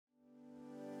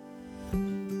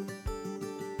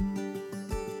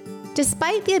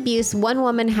Despite the abuse one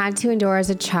woman had to endure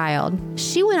as a child,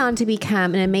 she went on to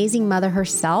become an amazing mother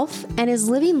herself and is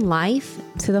living life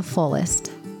to the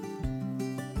fullest.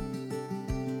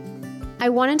 I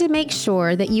wanted to make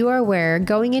sure that you are aware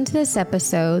going into this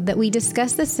episode that we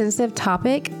discuss the sensitive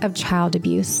topic of child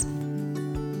abuse.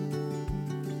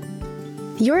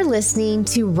 You're listening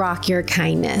to Rock Your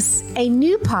Kindness, a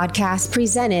new podcast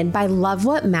presented by Love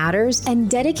What Matters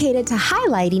and dedicated to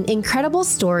highlighting incredible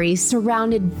stories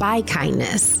surrounded by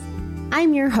kindness.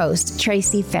 I'm your host,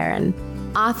 Tracy Farron,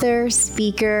 author,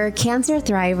 speaker, cancer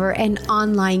thriver, and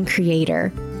online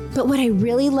creator. But what I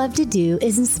really love to do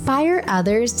is inspire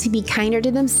others to be kinder to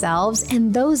themselves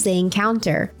and those they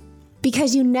encounter.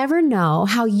 Because you never know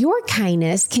how your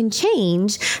kindness can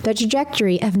change the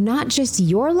trajectory of not just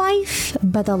your life,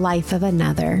 but the life of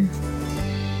another.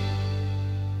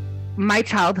 My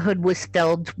childhood was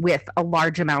filled with a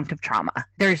large amount of trauma.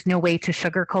 There's no way to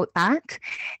sugarcoat that.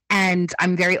 And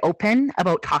I'm very open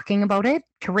about talking about it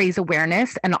to raise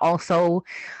awareness and also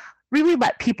really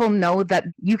let people know that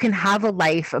you can have a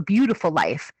life, a beautiful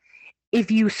life, if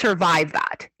you survive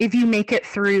that, if you make it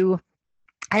through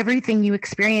everything you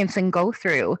experience and go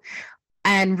through.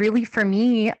 And really, for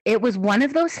me, it was one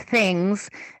of those things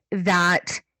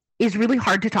that is really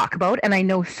hard to talk about. And I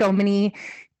know so many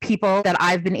people that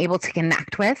I've been able to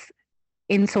connect with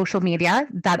in social media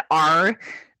that are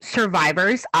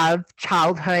survivors of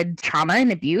childhood trauma and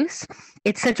abuse.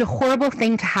 It's such a horrible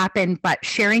thing to happen, but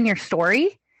sharing your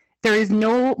story, there is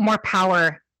no more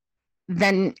power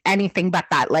than anything but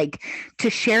that. Like, to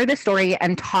share the story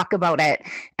and talk about it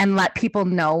and let people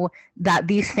know that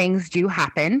these things do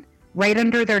happen right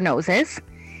under their noses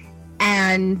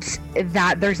and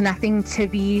that there's nothing to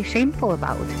be shameful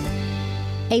about.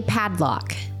 A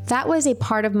padlock. That was a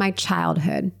part of my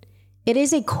childhood. It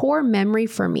is a core memory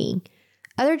for me.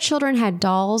 Other children had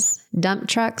dolls, dump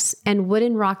trucks, and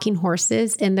wooden rocking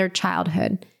horses in their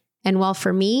childhood. And while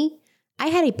for me, I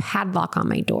had a padlock on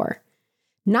my door.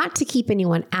 Not to keep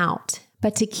anyone out,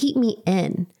 but to keep me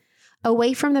in.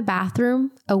 Away from the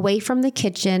bathroom, away from the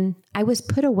kitchen. I was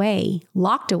put away,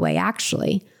 locked away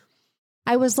actually.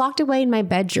 I was locked away in my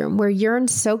bedroom where urine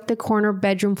soaked the corner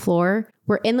bedroom floor,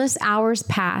 where endless hours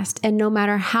passed, and no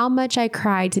matter how much I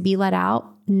cried to be let out,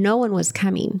 no one was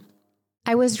coming.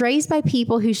 I was raised by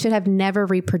people who should have never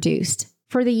reproduced.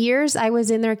 For the years I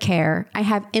was in their care, I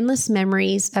have endless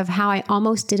memories of how I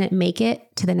almost didn't make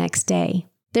it to the next day.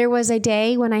 There was a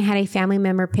day when I had a family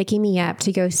member picking me up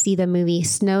to go see the movie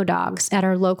Snow Dogs at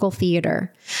our local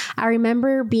theater. I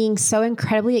remember being so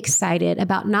incredibly excited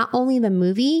about not only the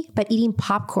movie, but eating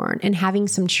popcorn and having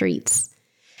some treats.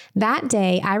 That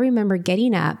day, I remember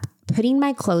getting up, putting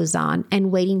my clothes on,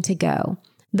 and waiting to go.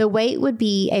 The wait would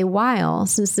be a while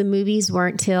since the movies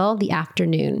weren't till the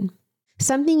afternoon.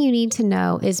 Something you need to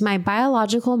know is my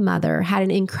biological mother had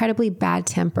an incredibly bad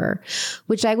temper,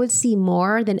 which I would see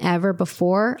more than ever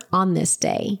before on this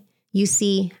day. You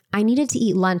see, I needed to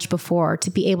eat lunch before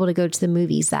to be able to go to the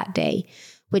movies that day,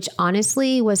 which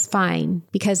honestly was fine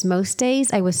because most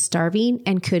days I was starving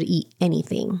and could eat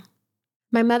anything.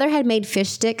 My mother had made fish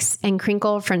sticks and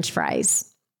crinkle French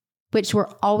fries, which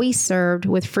were always served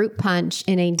with fruit punch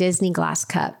in a Disney glass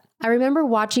cup. I remember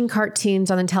watching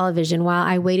cartoons on the television while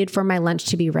I waited for my lunch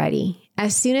to be ready.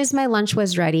 As soon as my lunch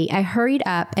was ready, I hurried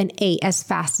up and ate as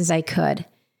fast as I could.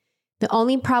 The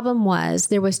only problem was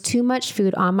there was too much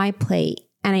food on my plate,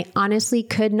 and I honestly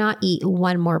could not eat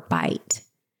one more bite.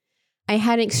 I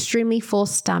had an extremely full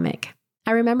stomach.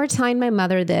 I remember telling my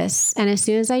mother this, and as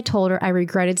soon as I told her, I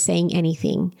regretted saying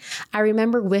anything. I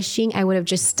remember wishing I would have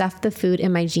just stuffed the food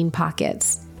in my jean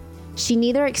pockets. She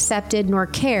neither accepted nor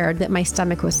cared that my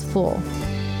stomach was full.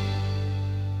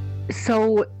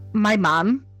 So my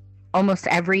mom, almost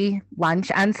every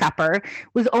lunch and supper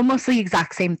was almost the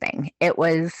exact same thing. It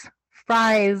was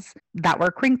fries that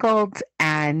were crinkled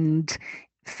and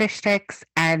fish sticks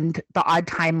and the odd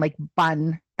time like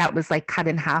bun that was like cut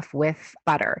in half with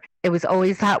butter. It was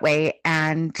always that way.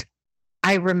 And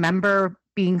I remember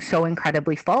being so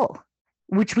incredibly full,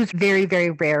 which was very,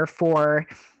 very rare for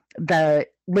the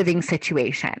living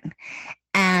situation.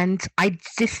 And I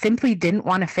just simply didn't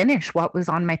want to finish what was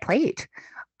on my plate.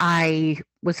 I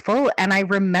was full. And I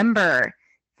remember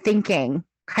thinking,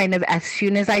 kind of as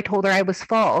soon as I told her I was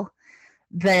full,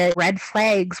 the red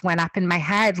flags went up in my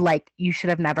head, like, you should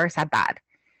have never said that.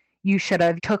 You should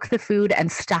have took the food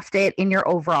and stuffed it in your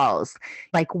overalls.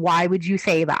 Like, why would you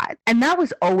say that? And that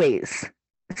was always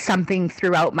something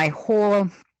throughout my whole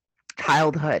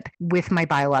childhood with my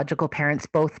biological parents,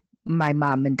 both my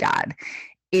mom and dad,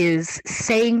 is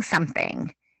saying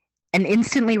something and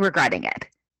instantly regretting it.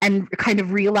 and kind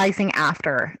of realizing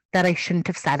after that I shouldn't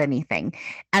have said anything.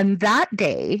 And that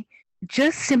day,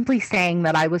 just simply saying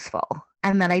that I was full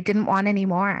and that I didn't want any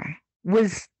more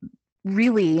was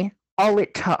really all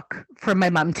it took for my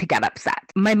mom to get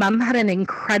upset. My mom had an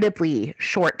incredibly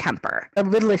short temper. The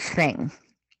littlest thing,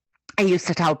 I used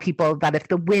to tell people that if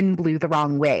the wind blew the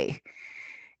wrong way,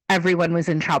 everyone was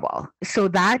in trouble. So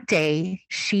that day,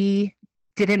 she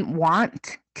didn't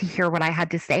want to hear what I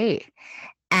had to say.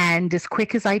 And as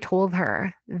quick as I told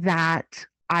her that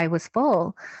I was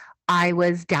full, I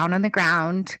was down on the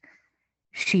ground.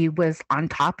 She was on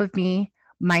top of me.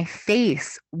 My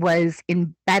face was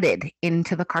embedded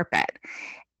into the carpet.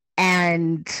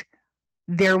 And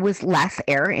there was less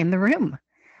air in the room.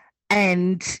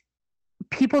 And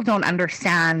people don't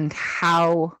understand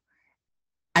how,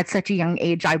 at such a young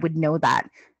age, I would know that.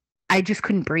 I just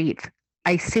couldn't breathe.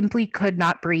 I simply could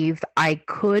not breathe. I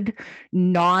could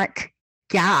not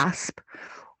gasp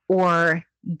or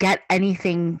get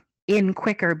anything in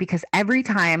quicker because every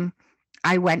time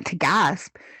I went to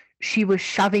gasp, she was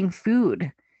shoving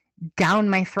food down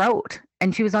my throat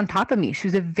and she was on top of me. She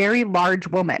was a very large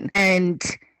woman. And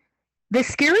the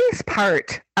scariest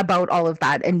part about all of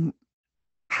that and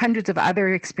hundreds of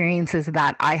other experiences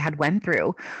that I had went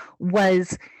through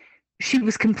was she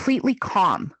was completely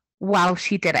calm while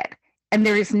she did it. And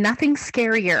there is nothing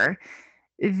scarier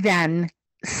than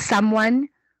someone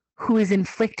who is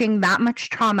inflicting that much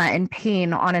trauma and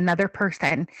pain on another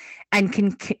person and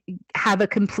can have a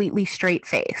completely straight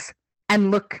face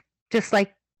and look just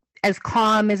like as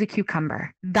calm as a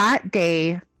cucumber. That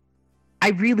day, I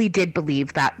really did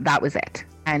believe that that was it.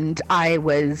 And I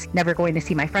was never going to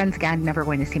see my friends again, never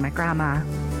going to see my grandma.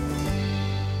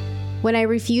 When I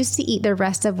refused to eat the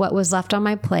rest of what was left on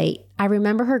my plate, I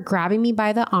remember her grabbing me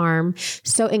by the arm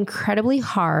so incredibly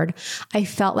hard, I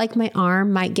felt like my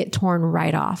arm might get torn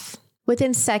right off.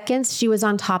 Within seconds, she was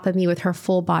on top of me with her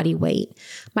full body weight.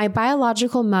 My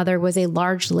biological mother was a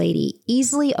large lady,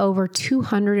 easily over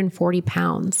 240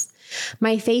 pounds.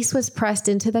 My face was pressed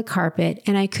into the carpet,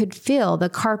 and I could feel the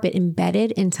carpet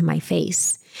embedded into my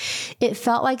face. It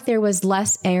felt like there was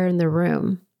less air in the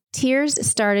room. Tears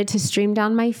started to stream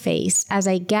down my face as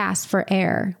I gasped for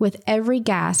air. With every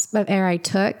gasp of air I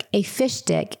took, a fish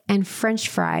stick and French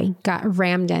fry got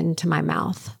rammed into my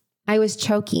mouth. I was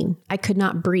choking. I could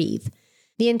not breathe.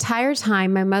 The entire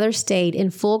time, my mother stayed in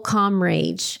full calm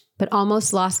rage, but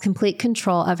almost lost complete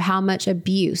control of how much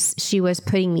abuse she was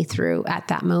putting me through at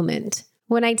that moment.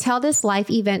 When I tell this life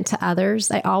event to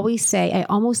others, I always say I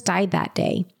almost died that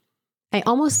day. I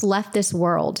almost left this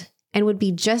world and would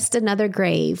be just another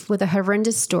grave with a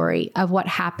horrendous story of what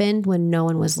happened when no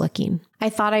one was looking. I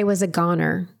thought I was a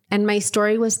goner, and my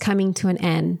story was coming to an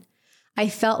end. I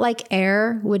felt like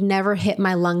air would never hit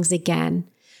my lungs again,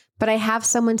 but I have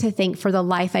someone to thank for the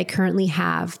life I currently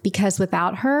have, because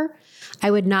without her, I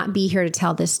would not be here to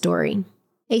tell this story.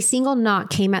 A single knock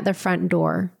came at the front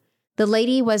door. The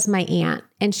lady was my aunt,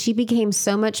 and she became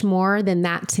so much more than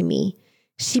that to me.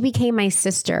 She became my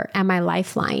sister and my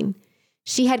lifeline.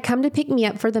 She had come to pick me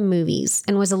up for the movies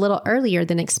and was a little earlier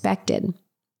than expected.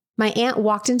 My aunt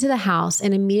walked into the house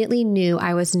and immediately knew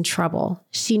I was in trouble.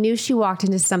 She knew she walked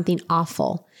into something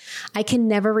awful. I can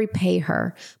never repay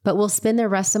her, but will spend the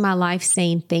rest of my life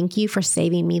saying thank you for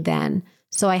saving me then,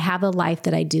 so I have the life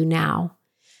that I do now.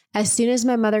 As soon as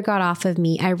my mother got off of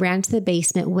me, I ran to the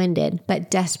basement, winded but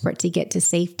desperate to get to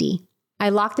safety. I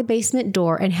locked the basement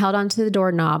door and held onto the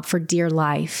doorknob for dear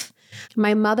life.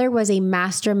 My mother was a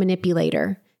master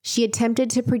manipulator. She attempted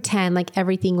to pretend like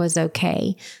everything was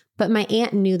okay, but my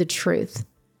aunt knew the truth.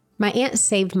 My aunt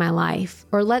saved my life,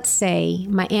 or let's say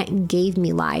my aunt gave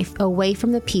me life away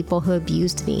from the people who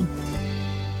abused me.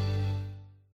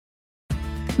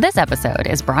 This episode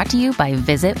is brought to you by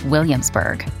Visit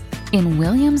Williamsburg. In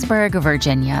Williamsburg,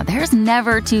 Virginia, there's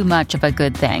never too much of a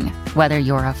good thing. Whether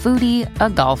you're a foodie, a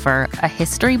golfer, a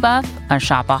history buff, a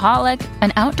shopaholic,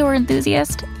 an outdoor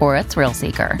enthusiast, or a thrill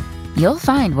seeker, you'll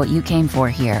find what you came for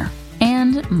here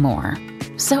and more.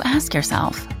 So ask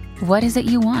yourself, what is it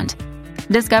you want?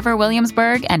 Discover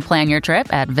Williamsburg and plan your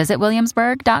trip at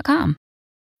visitwilliamsburg.com.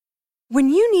 When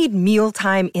you need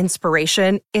mealtime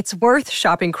inspiration, it's worth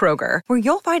shopping Kroger, where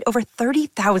you'll find over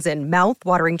 30,000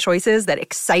 mouth-watering choices that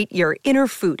excite your inner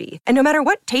foodie. And no matter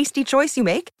what tasty choice you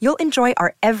make, you'll enjoy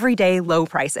our everyday low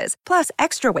prices, plus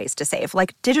extra ways to save,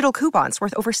 like digital coupons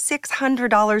worth over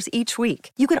 $600 each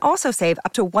week. You can also save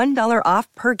up to $1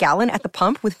 off per gallon at the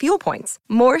pump with fuel points.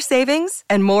 More savings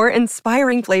and more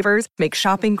inspiring flavors make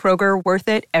shopping Kroger worth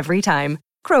it every time.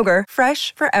 Kroger,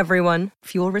 fresh for everyone.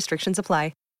 Fuel restrictions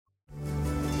apply.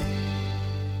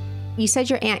 You said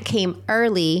your aunt came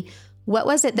early. What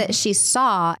was it that she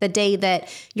saw the day that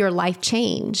your life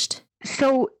changed?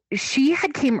 So she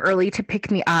had came early to pick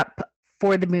me up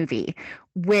for the movie,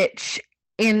 which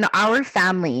in our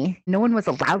family, no one was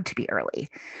allowed to be early.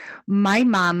 My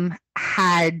mom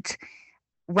had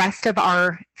rest of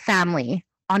our family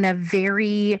on a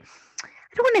very,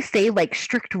 I don't want to say like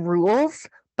strict rules,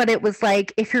 but it was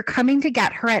like, if you're coming to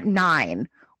get her at 9,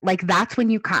 like that's when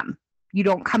you come. You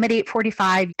don't come at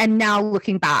 8:45. And now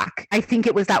looking back, I think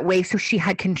it was that way. So she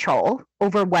had control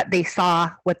over what they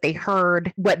saw, what they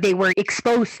heard, what they were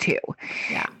exposed to.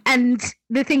 Yeah. And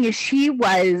the thing is, she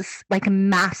was like a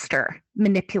master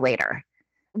manipulator,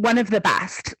 one of the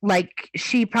best. Like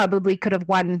she probably could have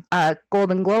won a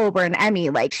Golden Globe or an Emmy.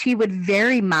 Like she would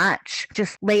very much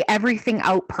just lay everything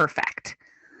out perfect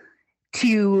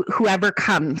to whoever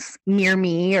comes near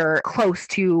me or close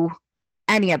to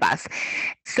any of us.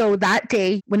 So that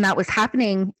day when that was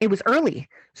happening, it was early.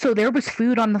 So there was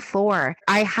food on the floor.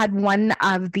 I had one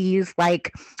of these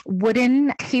like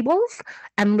wooden tables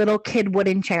and little kid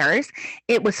wooden chairs.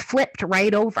 It was flipped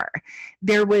right over.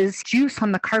 There was juice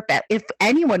on the carpet. If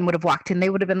anyone would have walked in, they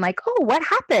would have been like, oh, what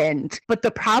happened? But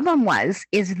the problem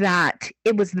is that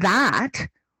it was that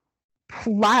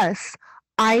plus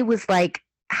I was like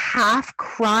half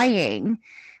crying,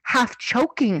 half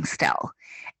choking still.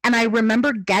 And I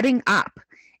remember getting up.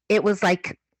 It was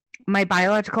like my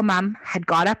biological mom had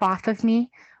got up off of me.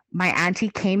 My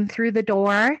auntie came through the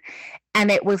door,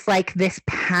 and it was like this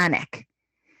panic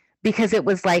because it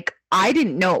was like, I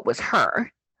didn't know it was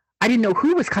her. I didn't know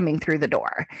who was coming through the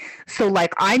door. So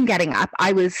like I'm getting up.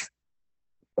 I was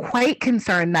quite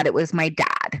concerned that it was my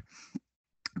dad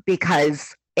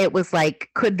because it was like,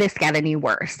 could this get any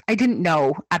worse? I didn't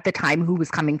know at the time who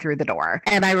was coming through the door.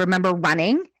 And I remember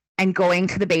running and going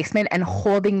to the basement and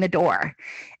holding the door.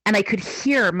 And I could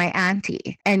hear my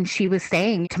auntie. And she was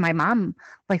saying to my mom,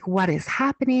 like, what is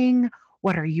happening?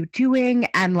 What are you doing?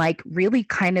 And like really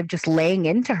kind of just laying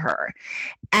into her.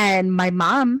 And my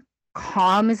mom,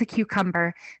 calm as a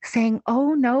cucumber, saying,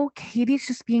 oh no, Katie's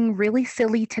just being really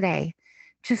silly today.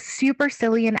 Just super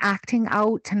silly and acting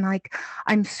out. And like,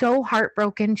 I'm so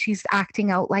heartbroken she's acting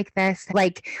out like this.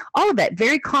 Like all of it,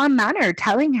 very calm manner,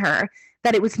 telling her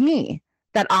that it was me,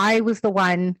 that I was the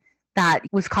one that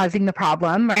was causing the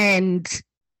problem. And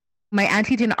my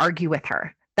auntie didn't argue with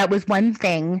her. That was one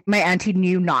thing my auntie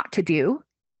knew not to do.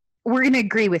 We're going to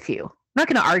agree with you. I'm not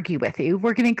going to argue with you.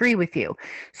 We're going to agree with you.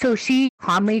 So she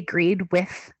calmly agreed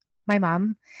with my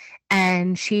mom.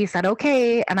 And she said,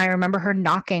 okay. And I remember her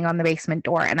knocking on the basement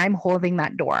door, and I'm holding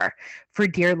that door for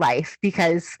dear life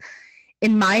because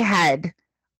in my head,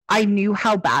 I knew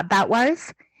how bad that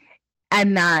was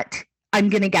and that I'm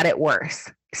going to get it worse.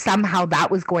 Somehow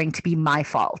that was going to be my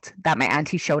fault that my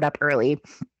auntie showed up early.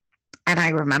 And I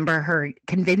remember her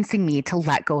convincing me to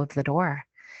let go of the door.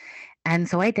 And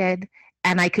so I did.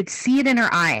 And I could see it in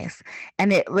her eyes.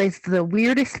 And it was the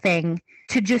weirdest thing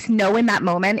to just know in that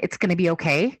moment it's going to be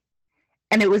okay.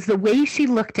 And it was the way she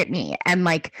looked at me. And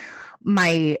like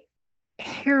my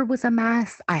hair was a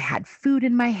mess. I had food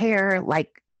in my hair.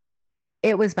 Like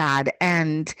it was bad.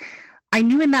 And I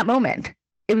knew in that moment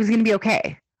it was going to be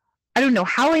okay. I don't know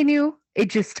how I knew.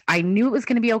 I knew it was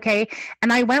going to be okay.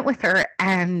 And I went with her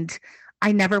and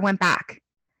I never went back.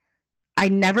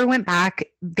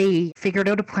 They figured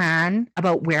out a plan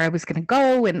about where I was going to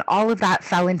go, and all of that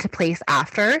fell into place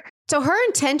after. So her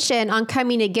intention on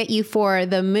coming to get you for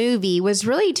the movie was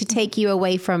really to take you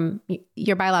away from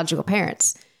your biological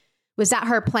parents. Was that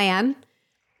her plan?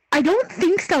 I don't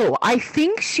think so. I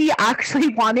think she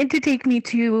actually wanted to take me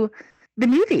to the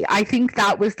movie. I think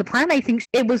that was the plan. I think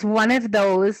it was one of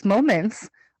those moments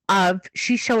of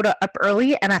she showed up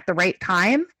early and at the right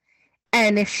time.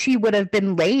 And if she would have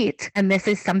been late, and this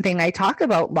is something I talk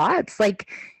about lots, like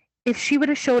if she would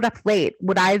have showed up late,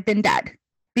 would I have been dead?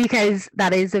 Because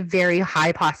that is a very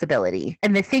high possibility.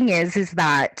 And the thing is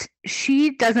that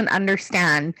she doesn't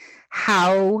understand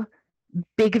how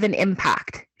big of an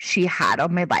impact she had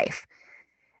on my life.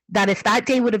 That if that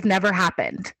day would have never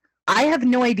happened, I have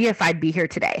no idea if I'd be here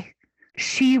today.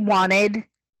 She wanted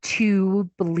to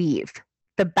believe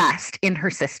the best in her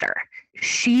sister.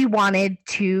 She wanted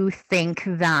to think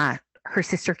that her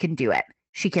sister can do it.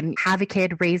 She can have a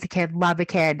kid, raise a kid, love a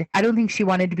kid. I don't think she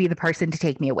wanted to be the person to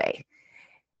take me away.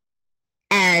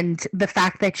 And the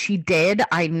fact that she did,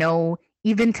 I know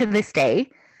even to this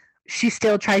day, she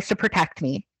still tries to protect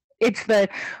me. It's the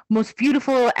most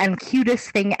beautiful and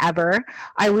cutest thing ever.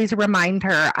 I always remind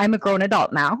her, I'm a grown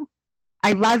adult now.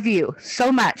 I love you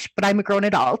so much, but I'm a grown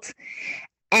adult.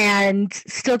 And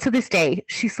still to this day,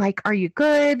 she's like, are you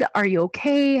good? Are you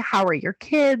okay? How are your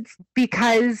kids?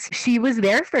 Because she was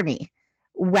there for me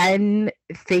when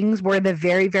things were the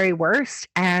very, very worst.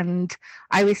 And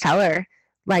I always tell her,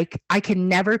 like, I can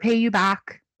never pay you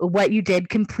back. What you did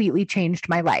completely changed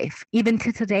my life. Even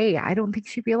to today, I don't think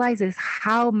she realizes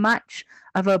how much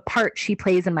of a part she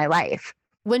plays in my life.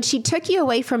 When she took you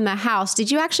away from the house, did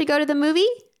you actually go to the movie?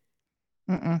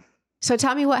 Mm-mm. So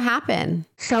tell me what happened.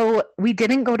 So we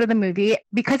didn't go to the movie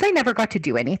because I never got to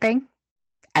do anything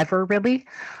ever, really.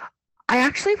 I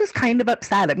actually was kind of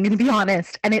upset. I'm going to be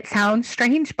honest. And it sounds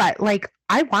strange, but like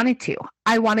I wanted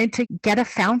to get a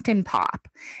fountain pop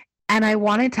and I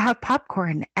wanted to have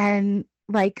popcorn and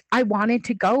like I wanted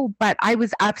to go, but I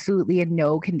was absolutely in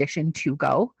no condition to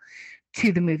go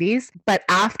to the movies. But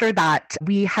after that,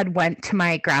 we had went to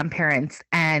my grandparents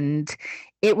and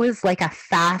it was like a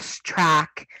fast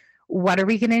track. What are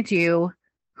we going to do?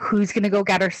 Who's going to go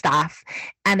get our stuff?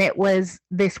 And it was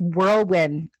this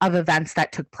whirlwind of events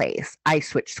that took place. I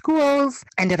switched schools,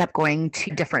 ended up going to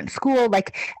different school.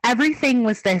 Like everything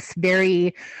was this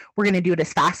very, we're going to do it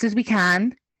as fast as we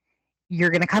can. You're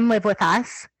going to come live with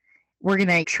us. We're going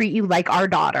to treat you like our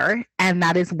daughter. And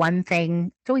that is one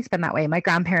thing. It's always been that way. My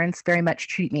grandparents very much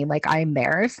treat me like I'm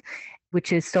theirs,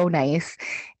 which is so nice.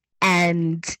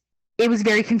 And it was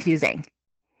very confusing.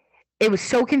 It was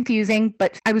so confusing,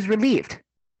 but I was relieved.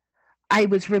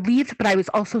 But I was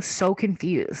also so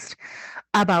confused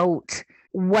about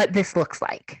what this looks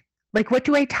like. Like, what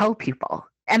do I tell people?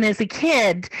 And as a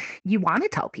kid, you want to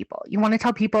tell people. You want to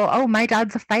tell people, oh, my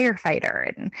dad's a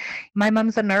firefighter and my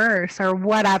mom's a nurse or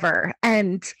whatever.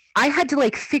 And I had to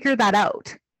figure that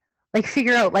out.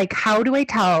 Figure out how do I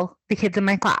tell the kids in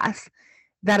my class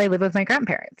that I live with my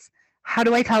grandparents? How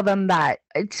do I tell them that?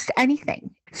 Just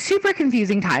anything. Super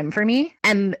confusing time for me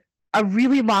and a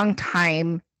really long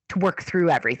time to work through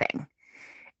everything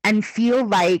and feel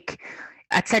like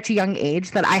at such a young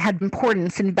age that I had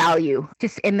importance and value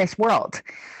just in this world.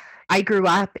 I grew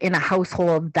up in a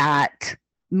household that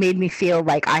made me feel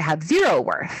like I had zero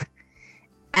worth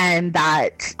and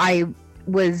that I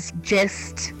was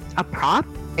just a prop.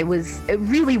 It was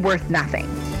really worth nothing.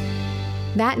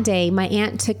 That day, my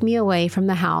aunt took me away from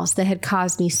the house that had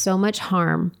caused me so much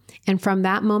harm, and from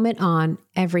that moment on,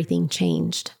 everything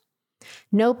changed.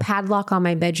 No padlock on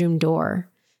my bedroom door.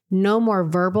 No more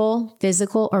verbal,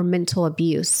 physical, or mental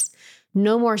abuse.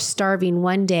 No more starving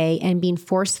one day and being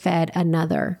force-fed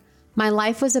another. My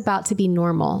life was about to be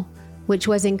normal, which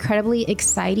was incredibly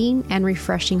exciting and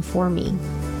refreshing for me.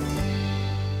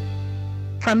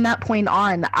 From that point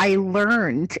on, I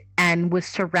learned and was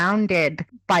surrounded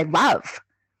by love.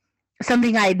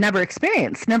 Something I had never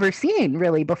experienced, never seen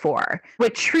really before.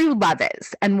 What true love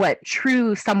is and what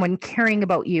true someone caring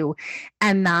about you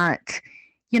and that,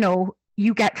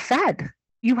 you get fed.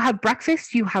 You have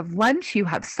breakfast, you have lunch, you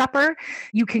have supper.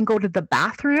 You can go to the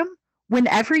bathroom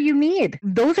whenever you need.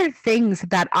 Those are things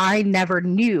that I never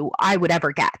knew I would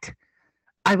ever get.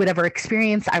 I would ever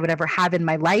experience, I would ever have in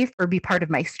my life or be part of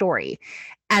my story.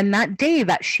 And that day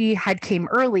that she had came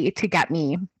early to get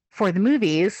me for the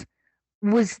movies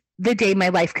was the day my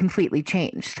life completely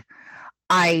changed.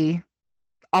 I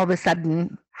all of a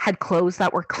sudden had clothes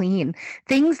that were clean,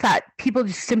 things that people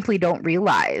just simply don't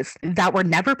realize that were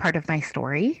never part of my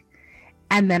story.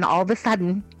 And then all of a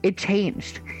sudden it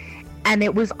changed. And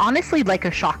it was honestly like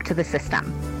a shock to the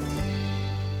system.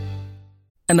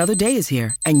 Another day is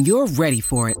here and you're ready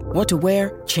for it. What to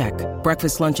wear? Check.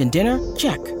 Breakfast, lunch, and dinner?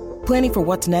 Check. Planning for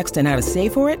what's next and how to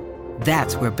save for it?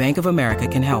 That's where Bank of America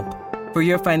can help. For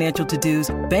your financial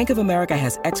to-dos, Bank of America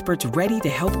has experts ready to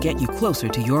help get you closer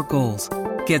to your goals.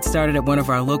 Get started at one of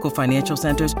our local financial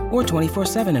centers or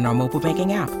 24/7 in our mobile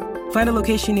banking app. Find a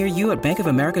location near you at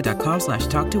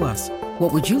bankofamerica.com/talktous.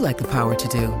 What would you like the power to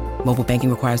do? Mobile banking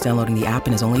requires downloading the app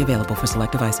and is only available for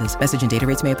select devices. Message and data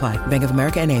rates may apply. Bank of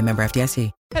America NA, member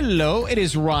FDIC. Hello, it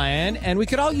is Ryan, and we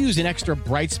could all use an extra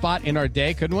bright spot in our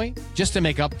day, couldn't we? Just to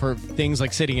make up for things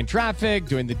like sitting in traffic,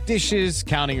 doing the dishes,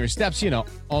 counting your steps,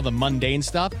 all the mundane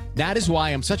stuff. That is why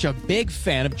I'm such a big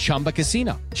fan of Chumba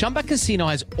Casino. Chumba Casino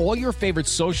has all your favorite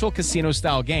social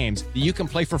casino-style games that you can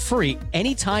play for free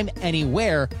anytime,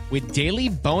 anywhere with daily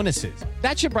bonuses.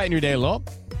 That should brighten your day a little.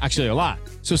 Actually, a lot.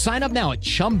 So sign up now at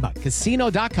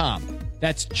ChumbaCasino.com.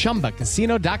 That's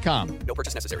ChumbaCasino.com. No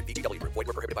purchase necessary. VGW Group. Void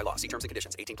where prohibited by law. See terms and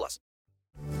conditions. 18+.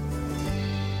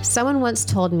 Someone once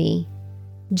told me,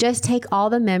 just take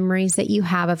all the memories that you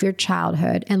have of your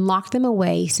childhood and lock them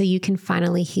away so you can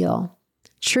finally heal.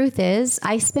 Truth is,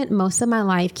 I spent most of my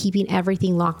life keeping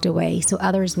everything locked away so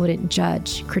others wouldn't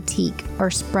judge, critique, or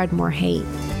spread more hate.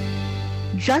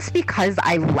 Just because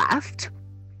I left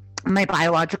my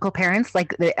biological parents,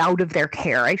 out of their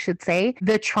care, I should say,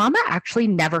 the trauma actually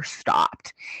never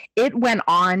stopped. It went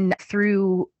on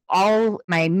through all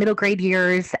my middle grade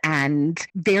years and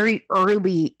very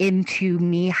early into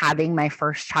me having my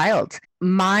first child.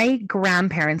 My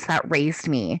grandparents that raised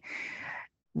me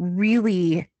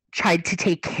really tried to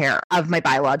take care of my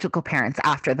biological parents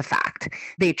after the fact.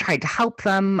 They tried to help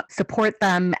them, support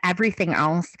them, everything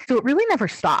else. So it really never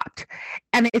stopped.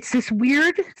 And it's this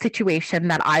weird situation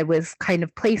that I was kind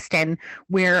of placed in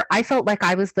where I felt like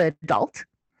I was the adult.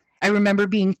 I remember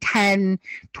being 10,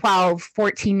 12,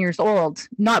 14 years old,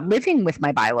 not living with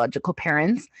my biological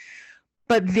parents,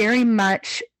 but very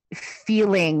much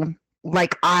feeling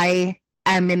like I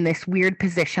am in this weird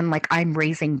position, like I'm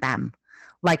raising them.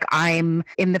 Like I'm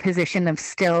in the position of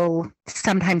still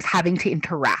sometimes having to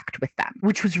interact with them,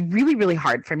 which was really, really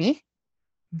hard for me.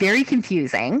 Very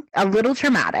confusing, a little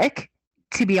traumatic,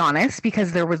 to be honest,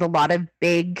 because there was a lot of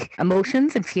big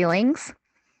emotions and feelings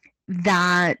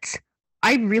that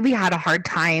I really had a hard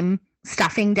time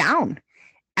stuffing down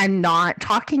and not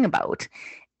talking about.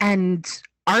 And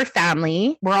our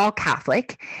family, we're all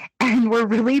Catholic, and we're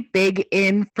really big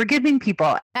in forgiving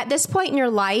people. At this point in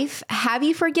your life, have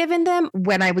you forgiven them?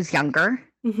 When I was younger,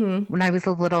 when I was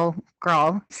a little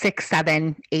girl, 6,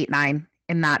 7, 8, 9,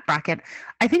 in that bracket,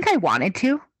 I think I wanted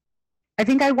to. I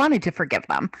think I wanted to forgive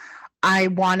them. I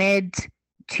wanted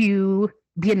to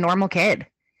be a normal kid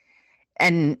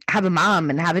and have a mom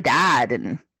and have a dad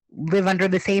and live under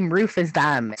the same roof as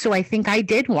them. So I think I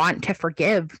did want to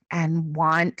forgive and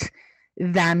want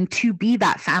them to be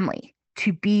that family,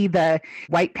 to be the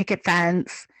white picket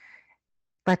fence.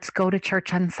 Let's go to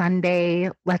church on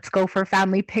Sunday. Let's go for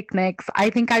family picnics.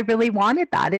 I think I really wanted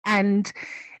that. And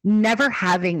never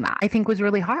having that, I think, was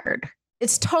really hard.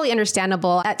 It's totally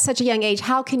understandable. At such a young age,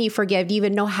 how can you forgive? Do you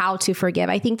even know how to forgive?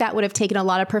 I think that would have taken a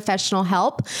lot of professional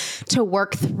help to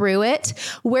work through it.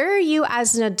 Where are you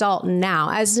as an adult now?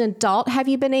 As an adult, have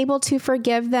you been able to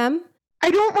forgive them? I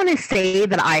don't want to say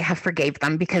that I have forgave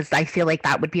them because I feel like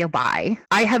that would be a lie.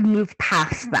 I have moved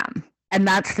past them. And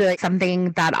that's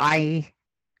something that I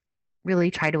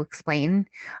really try to explain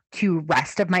to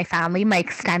rest of my family, my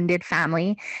extended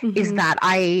family, is that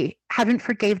I haven't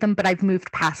forgave them, but I've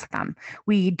moved past them.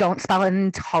 We don't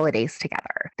spend holidays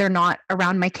together. They're not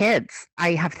around my kids.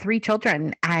 I have 3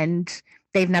 children and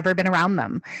they've never been around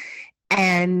them.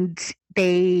 And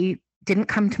they didn't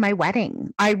come to my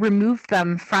wedding. I removed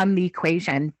them from the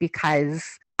equation because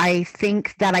I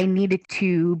think that I needed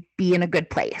to be in a good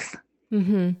place.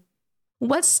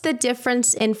 What's the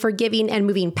difference in forgiving and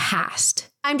moving past?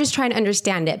 I'm just trying to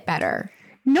understand it better.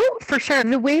 No, for sure.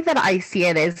 The way that I see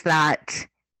it is that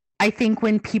I think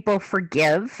when people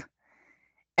forgive,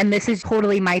 and this is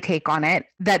totally my take on it,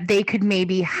 that they could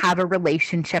maybe have a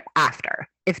relationship after.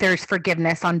 If there's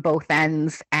forgiveness on both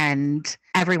ends and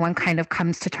everyone kind of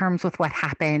comes to terms with what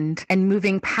happened and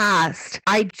moving past,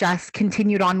 I just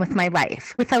continued on with my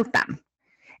life without them.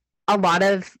 A lot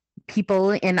of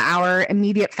people in our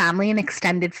immediate family and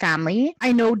extended family,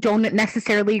 I know, don't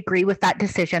necessarily agree with that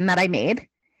decision that I made.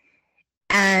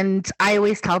 And I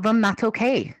always tell them that's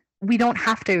okay. We don't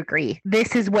have to agree.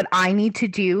 This is what I need to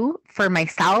do for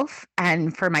myself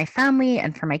and for my family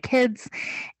and for my kids.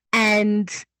 And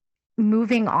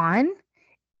moving on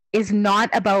is not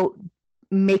about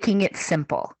making it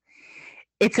simple.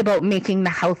 It's about making the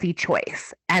healthy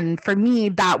choice. And for me,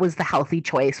 that was the healthy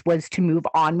choice, was to move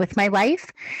on with my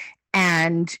life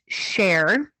and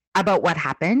share about what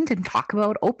happened and talk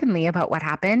about openly about what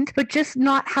happened, but just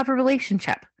not have a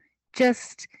relationship.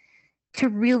 Just to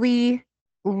really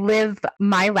live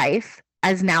my life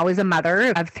as now as a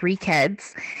mother of 3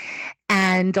 kids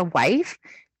and a wife,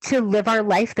 to live our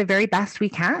life the very best we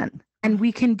can. And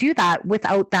we can do that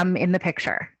without them in the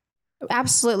picture.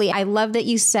 Absolutely. I love that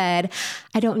you said,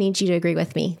 I don't need you to agree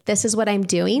with me. This is what I'm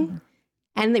doing.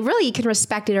 And really, you can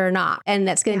respect it or not. And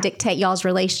that's going to dictate y'all's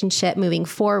relationship moving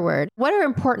forward. What are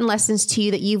important lessons to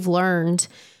you that you've learned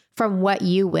from what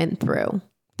you went through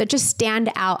that just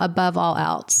stand out above all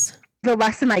else? The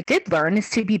lesson I did learn is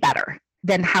to be better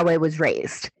than how I was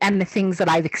raised and the things that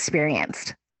I've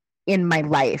experienced in my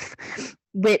life,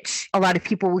 which a lot of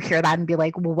people will hear that and be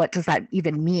like, well, what does that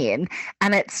even mean?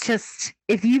 And it's just,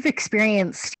 if you've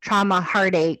experienced trauma,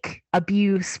 heartache,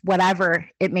 abuse, whatever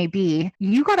it may be,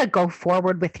 you got to go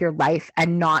forward with your life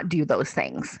and not do those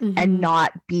things and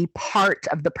not be part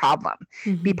of the problem,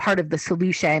 be part of the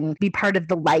solution, be part of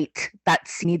the light that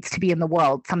needs to be in the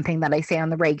world, something that I say on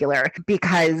the regular,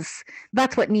 because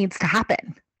that's what needs to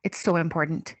happen. It's so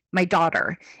important. My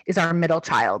daughter is our middle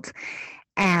child,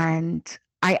 and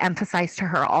I emphasize to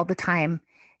her all the time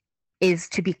is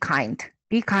to be kind.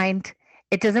 Be kind.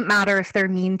 It doesn't matter if they're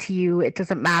mean to you. It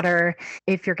doesn't matter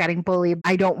if you're getting bullied.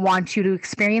 I don't want you to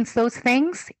experience those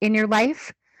things in your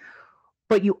life,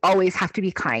 but you always have to be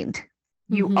kind.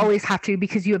 You always have to,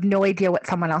 because you have no idea what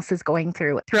someone else is going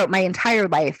through. Throughout my entire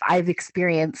life, I've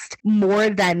experienced more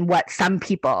than what some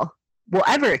people will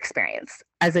ever experience.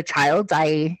 As a child,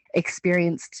 I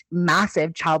experienced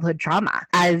massive childhood trauma.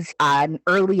 As an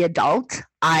early adult,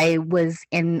 I was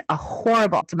in a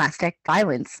horrible domestic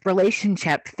violence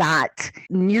relationship that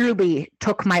nearly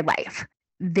took my life.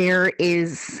 There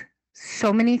is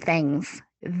so many things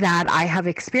that I have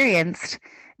experienced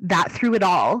that through it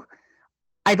all,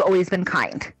 I've always been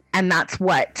kind. And that's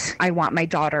what I want my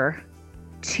daughter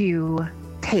to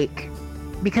take,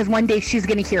 because one day she's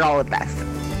going to hear all of this.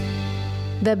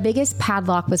 The biggest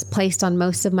padlock was placed on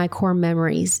most of my core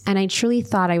memories, and I truly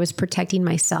thought I was protecting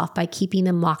myself by keeping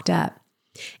them locked up.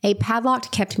 A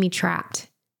padlock kept me trapped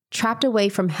away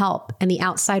from help and the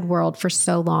outside world for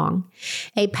so long.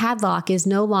 A padlock is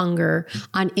no longer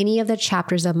on any of the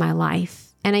chapters of my life,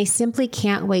 and I simply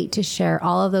can't wait to share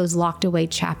all of those locked away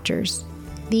chapters.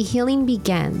 The healing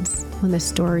begins when the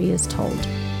story is told.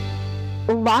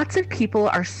 Lots of people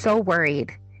are so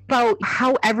worried about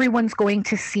how everyone's going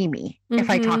to see me if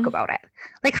I talk about it.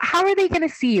 Like, how are they going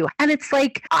to see you? And it's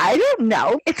like, I don't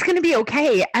know. It's going to be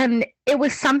okay. And it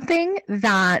was something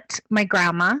that my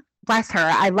grandma, bless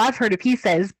her, I love her to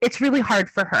pieces. It's really hard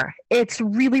for her. It's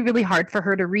really, really hard for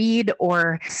her to read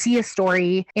or see a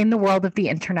story in the world of the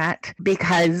internet,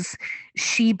 because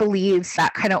she believes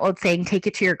that kind of old saying, take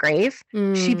it to your grave.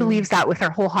 She believes that with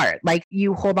her whole heart. Like,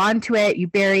 you hold on to it, you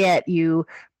bury it, you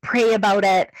pray about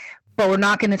it, but we're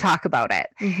not going to talk about it.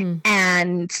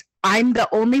 And I'm the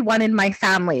only one in my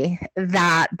family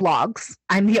that blogs.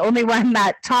 I'm the only one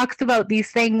that talks about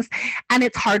these things, and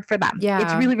it's hard for them. Yeah.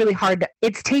 It's really, really hard.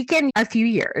 It's taken a few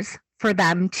years for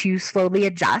them to slowly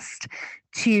adjust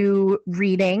to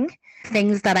reading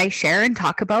things that I share and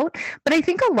talk about. But I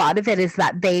think a lot of it is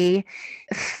that they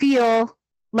feel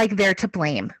like they're to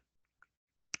blame.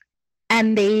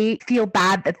 And they feel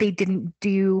bad that they didn't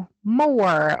do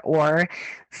more or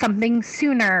something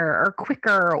sooner or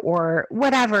quicker or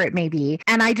whatever it may be.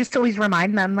 And I just always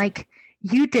remind them, like,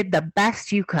 you did the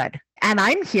best you could. And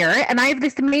I'm here and I have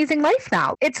this amazing life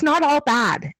now. It's not all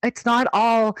bad. It's not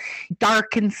all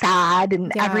dark and sad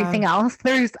and everything else.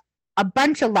 There's a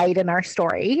bunch of light in our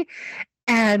story.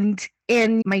 And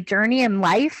in my journey in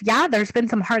life, there's been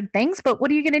some hard things, but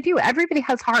what are you going to do? Everybody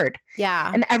has hard.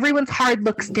 Yeah. And everyone's hard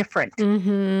looks different.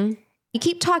 You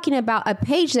keep talking about a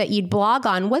page that you'd blog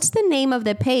on. What's the name of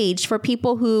the page for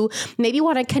people who maybe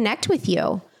want to connect with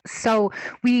you? So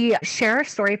we share our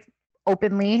story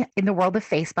openly in the world of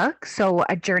Facebook. So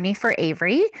A Journey for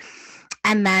Avery.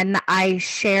 And then I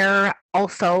share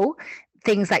also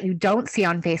things that you don't see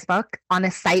on Facebook on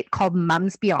a site called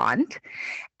Mums Beyond.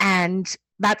 And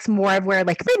that's more of where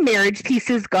like my marriage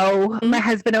pieces go. My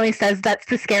husband always says that's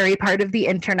the scary part of the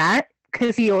internet,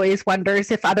 because he always wonders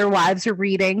if other wives are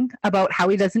reading about how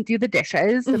he doesn't do the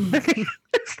dishes and the things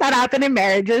that happen in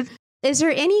marriages. Is there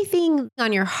anything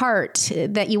on your heart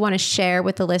that you want to share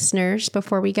with the listeners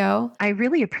before we go? I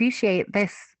really appreciate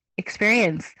this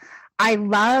experience. I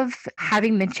love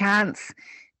having the chance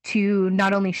to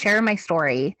not only share my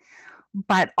story,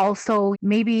 but also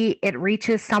maybe it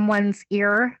reaches someone's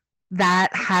ear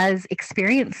that has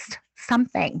experienced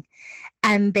something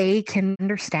and they can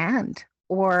understand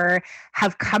or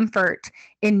have comfort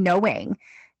in knowing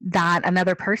that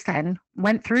another person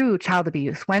went through child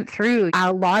abuse, went through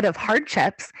a lot of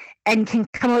hardships, and can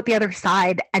come out the other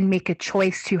side and make a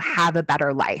choice to have a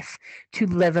better life, to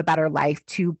live a better life,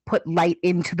 to put light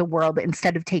into the world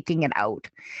instead of taking it out.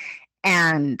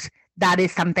 And that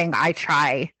is something I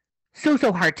try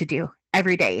so hard to do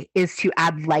every day, is to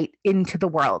add light into the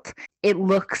world. It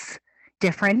looks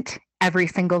different every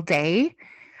single day.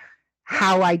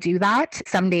 How I do that,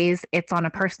 some days it's on a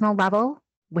personal level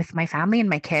with my family and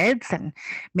my kids and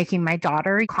making my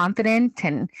daughter confident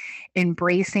and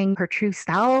embracing her true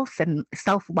self and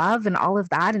self-love and all of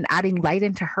that and adding light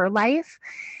into her life.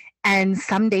 And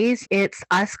some days it's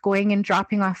us going and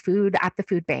dropping off food at the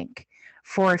food bank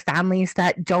for families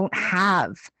that don't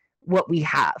have what we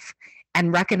have,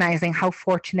 and recognizing how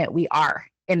fortunate we are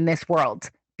in this world,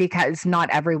 because not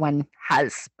everyone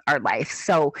has our life.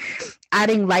 So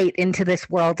adding light into this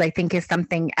world, I think, is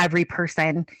something every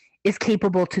person is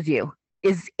capable to do,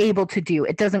 is able to do.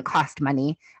 It doesn't cost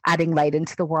money, adding light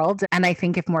into the world. And I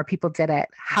think if more people did it,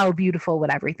 how beautiful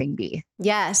would everything be?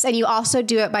 Yes. And you also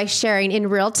do it by sharing in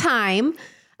real time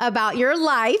about your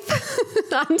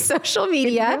life on social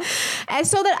media, and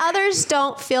so that others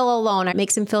don't feel alone. It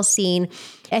makes them feel seen.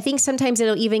 I think sometimes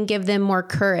it'll even give them more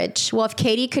courage. Well, if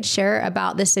Katie could share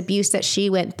about this abuse that she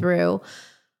went through,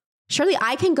 Surely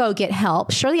I can go get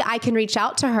help. Surely I can reach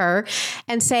out to her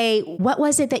and say, what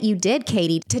was it that you did,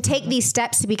 Katie, to take these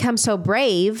steps to become so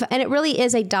brave? And it really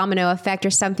is a domino effect, or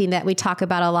something that we talk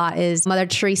about a lot is Mother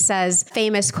Teresa's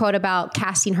famous quote about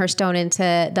casting her stone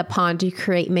into the pond to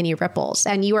create many ripples.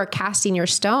 And you are casting your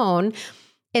stone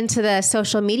into the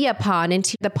social media pond,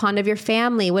 into the pond of your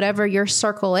family, whatever your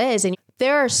circle is. And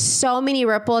there are so many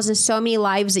ripples and so many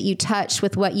lives that you touch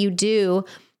with what you do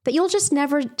that you'll just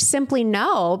never simply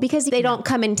know, because they don't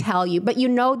come and tell you, but you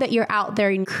know that you're out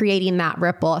there and creating that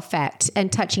ripple effect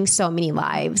and touching so many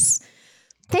lives.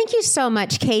 Thank you so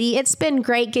much, Katie. It's been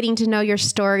great getting to know your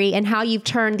story and how you've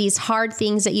turned these hard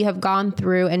things that you have gone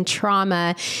through and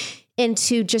trauma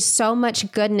into just so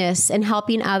much goodness and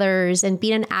helping others and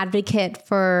being an advocate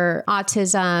for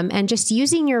autism and just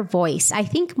using your voice. I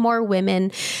think more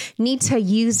women need to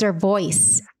use their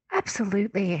voice.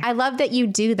 Absolutely. I love that you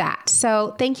do that.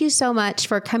 So thank you so much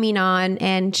for coming on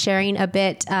and sharing a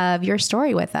bit of your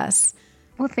story with us.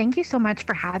 Well, thank you so much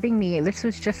for having me. This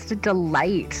was just a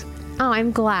delight. Oh,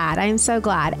 I'm glad. I'm so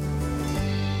glad.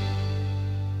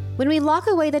 When we lock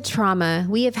away the trauma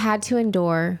we have had to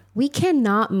endure, we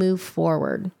cannot move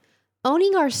forward.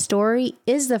 Owning our story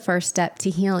is the first step to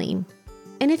healing.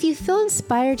 And if you feel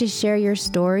inspired to share your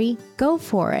story, go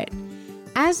for it.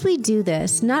 As we do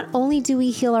this, not only do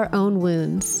we heal our own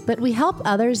wounds, but we help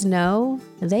others know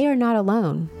they are not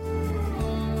alone.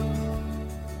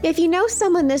 If you know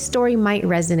someone this story might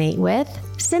resonate with,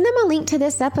 send them a link to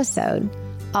this episode.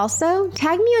 Also,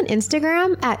 tag me on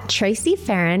Instagram at Tracy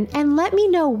Farren and let me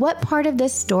know what part of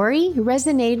this story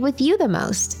resonated with you the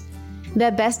most.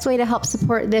 The best way to help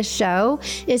support this show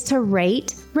is to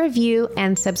rate, review,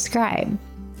 and subscribe.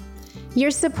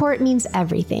 Your support means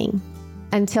everything.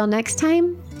 Until next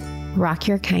time, rock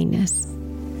your kindness.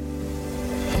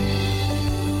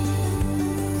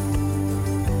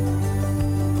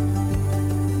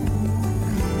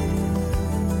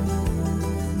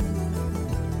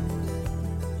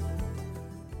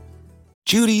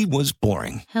 Judy was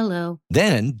boring. Hello.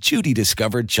 Then Judy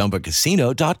discovered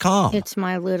ChumbaCasino.com. It's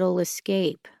my little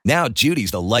escape. Now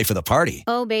Judy's the life of the party.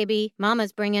 Oh, baby,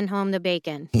 mama's bringing home the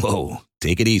bacon. Whoa,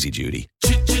 take it easy, Judy.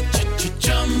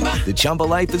 The Chumba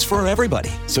life is for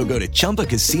everybody. So go to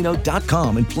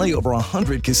ChumbaCasino.com and play over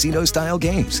 100 casino-style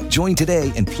games. Join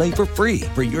today and play for free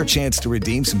for your chance to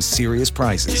redeem some serious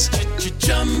prizes.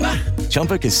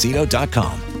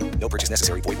 ChumbaCasino.com. No purchase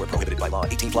necessary. Void where prohibited by law.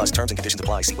 18+ terms and conditions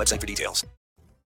apply. See website for details.